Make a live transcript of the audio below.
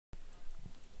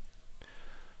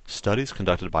Studies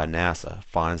conducted by NASA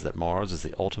finds that Mars is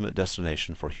the ultimate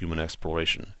destination for human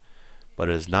exploration, but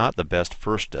it is not the best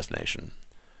first destination.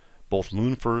 Both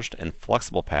moon first and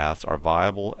flexible paths are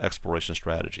viable exploration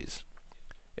strategies.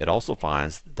 It also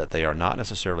finds that they are not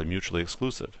necessarily mutually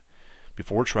exclusive.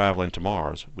 Before traveling to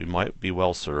Mars, we might be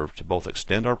well served to both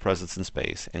extend our presence in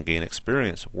space and gain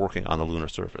experience working on the lunar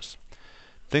surface.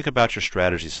 Think about your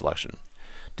strategy selection.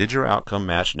 Did your outcome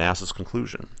match NASA's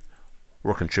conclusion?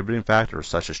 Were contributing factors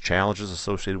such as challenges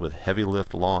associated with heavy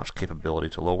lift launch capability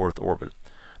to low Earth orbit,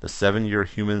 the 7-year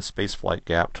human spaceflight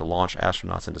gap to launch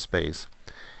astronauts into space,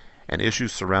 and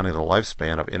issues surrounding the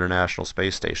lifespan of International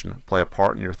Space Station play a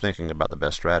part in your thinking about the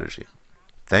best strategy?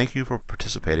 Thank you for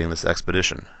participating in this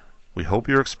expedition. We hope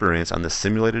your experience on this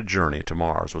simulated journey to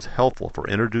Mars was helpful for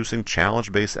introducing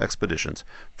challenge-based expeditions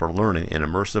for learning in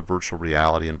immersive virtual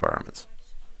reality environments.